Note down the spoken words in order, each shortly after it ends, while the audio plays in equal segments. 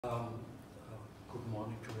Good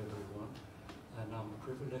morning to everyone, and I'm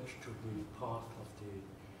privileged to be part of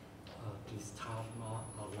this Dharma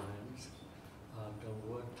Alliance. The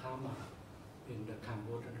word Dharma in the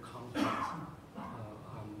Cambodian context,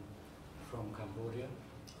 I'm from Cambodia,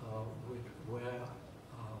 where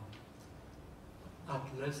at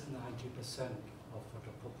least 90% of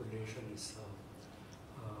the population is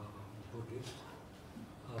Buddhist.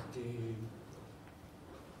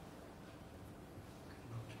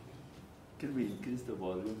 Can we increase the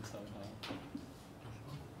volume somehow?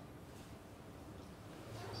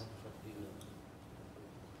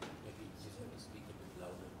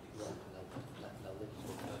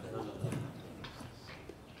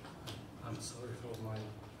 I'm sorry for my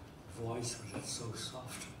voice, but it's so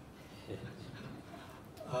soft.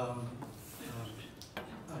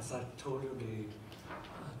 As I told you,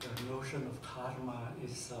 the notion of Dharma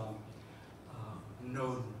is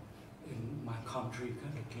known in my country,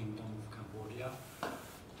 the Kingdom of Cambodia,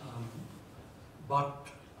 but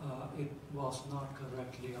it was not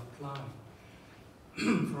correctly applied.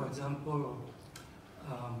 For example,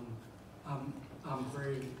 I'm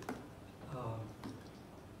very,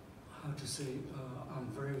 how to say, I'm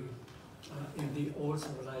very, in the old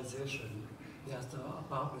civilization, there's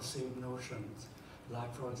about the same notions.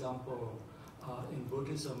 Like, for example, in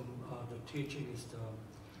Buddhism, the teaching is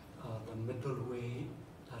the middle way.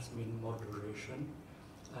 Has been moderation,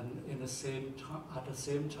 and at the same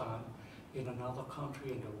time, in another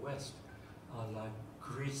country in the West, like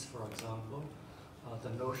Greece, for example, the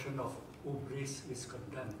notion of hubris is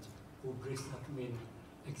condemned. Hubris, that means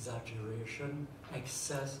exaggeration,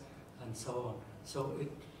 excess, and so on. So it,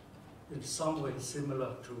 in some way,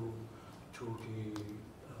 similar to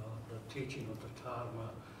the teaching of the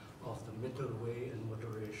Dharma of the middle way and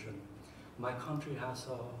moderation. My country has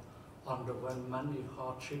underwent many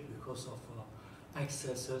hardship because of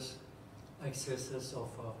excesses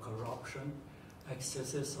of corruption,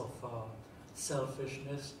 excesses of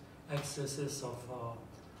selfishness, excesses of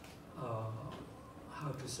how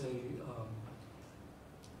to say,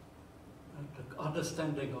 the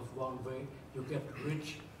understanding of one way. You get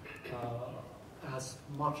rich as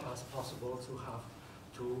much as possible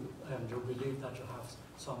and you believe that you have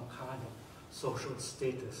some kind of social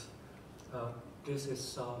status. This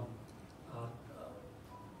is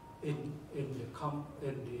in the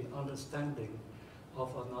understanding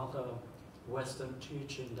of another Western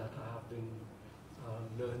teaching that I have been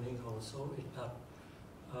learning also, is that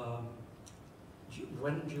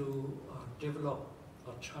when you develop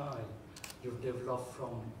a child, you develop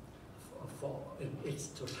in its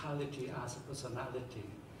totality as a personality,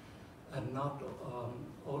 and not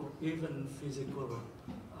even physical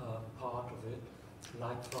part of it.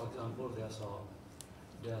 Like, for example,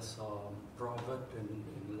 there's a proverb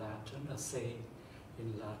in Latin, a saying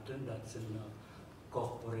in Latin that's in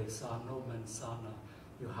corpore sano mens sana.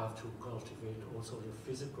 You have to cultivate also your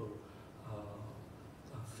physical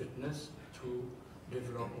fitness to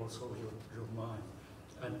develop also your mind.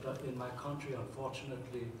 And in my country,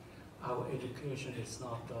 unfortunately, our education is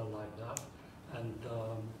not like that. And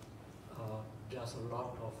there's a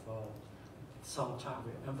lot of, sometimes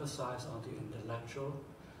we emphasize on the intellectual,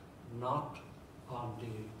 not on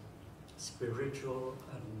the spiritual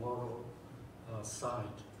and moral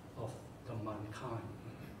side of the mankind.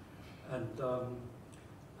 And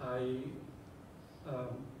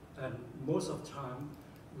most of the time,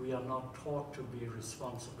 we are not taught to be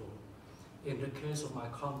responsible. In the case of my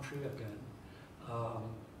country, again,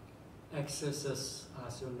 excesses,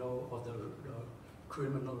 as you know, of the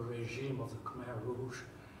criminal regime of the Khmer Rouge,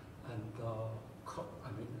 and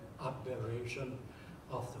aberration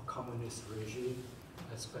of the communist regime,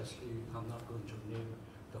 especially, I'm not going to name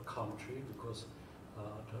the country because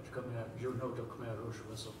the Khmer Rouge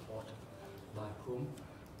was supported by whom,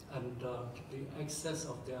 and the excess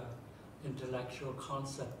of their intellectual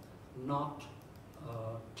concept, not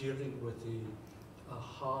dealing with the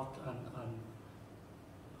heart, and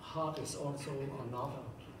heart is also another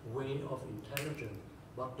way of intelligence,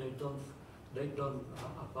 but they don't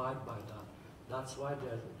abide by that. That's why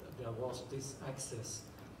there was this excess.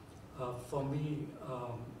 For me,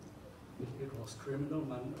 it was criminal.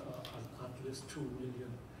 At least 2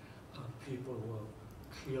 million people were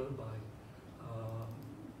killed by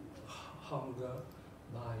hunger,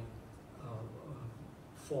 by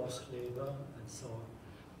forced labor, and so on.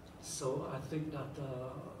 So I think that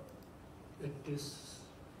it is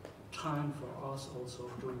time for us also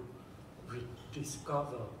to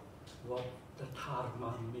rediscover what the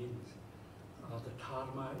Dharma means. The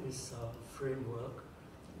Dharma is a framework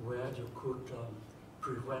where you could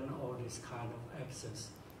prevent all this kind of excess.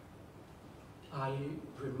 I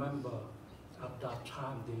remember at that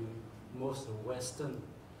time the most Western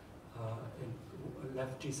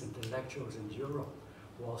leftist intellectuals in Europe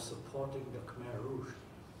was supporting the Khmer Rouge,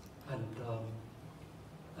 and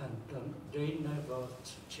they never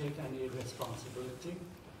take any responsibility.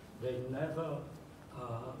 They never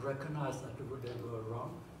recognized that they were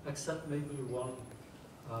wrong, except maybe one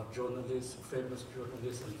journalist, famous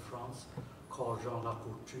journalist in France called Jean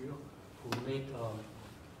Lacouture, who made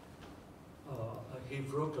he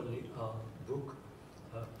wrote a book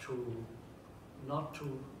not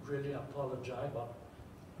to really apologize, but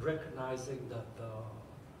recognizing that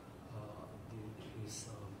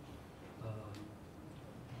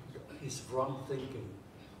his wrong thinking.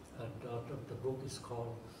 And the book is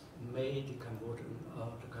called "May the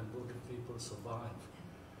Cambodian People Survive."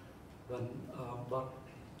 But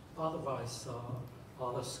otherwise,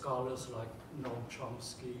 other scholars like Noam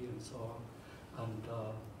Chomsky and so on, and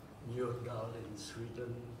Norodom in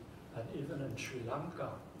Sweden, and even in Sri Lanka,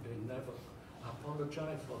 they never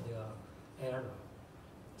apologize for their error.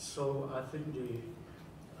 So I think the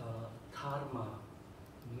Dharma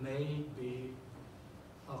may be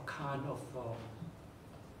a kind of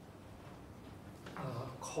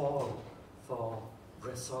call for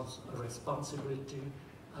responsibility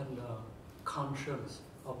and conscience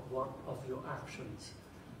of your actions.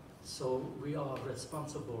 So we are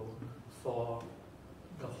responsible for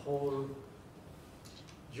the whole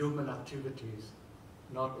human activities,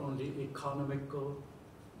 not only economical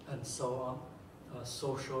and so on,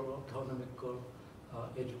 social, economical,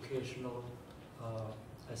 educational,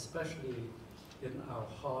 especially in our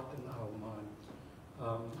heart and our mind.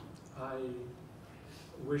 I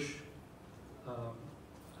wish,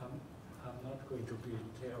 I'm not going to be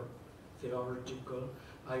theoretical,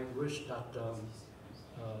 I wish that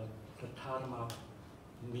the Dharma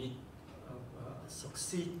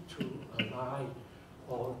succeed to ally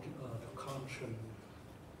all the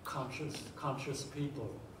conscious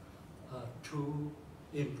people to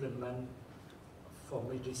implement, for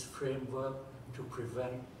me, this framework to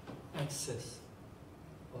prevent excess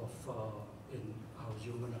of in our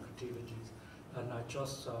human activities. And I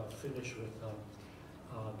just finished with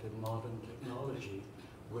the modern technology,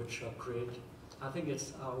 which I think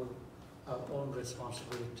it's our own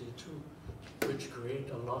responsibility too, which create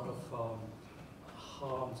a lot of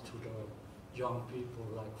harms to the young people,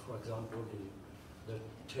 like, for example, the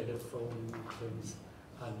telephone things.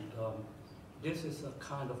 And this is a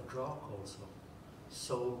kind of drug also.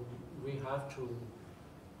 So we have to,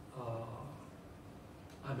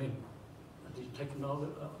 the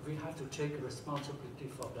technology, we have to take responsibility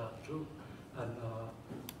for that too. And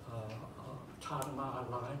Dharma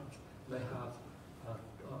Alliance may have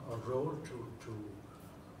a role to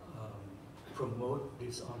promote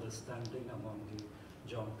this understanding among the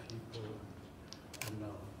young people and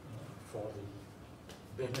for the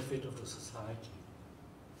benefit of the society.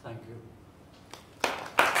 Thank you.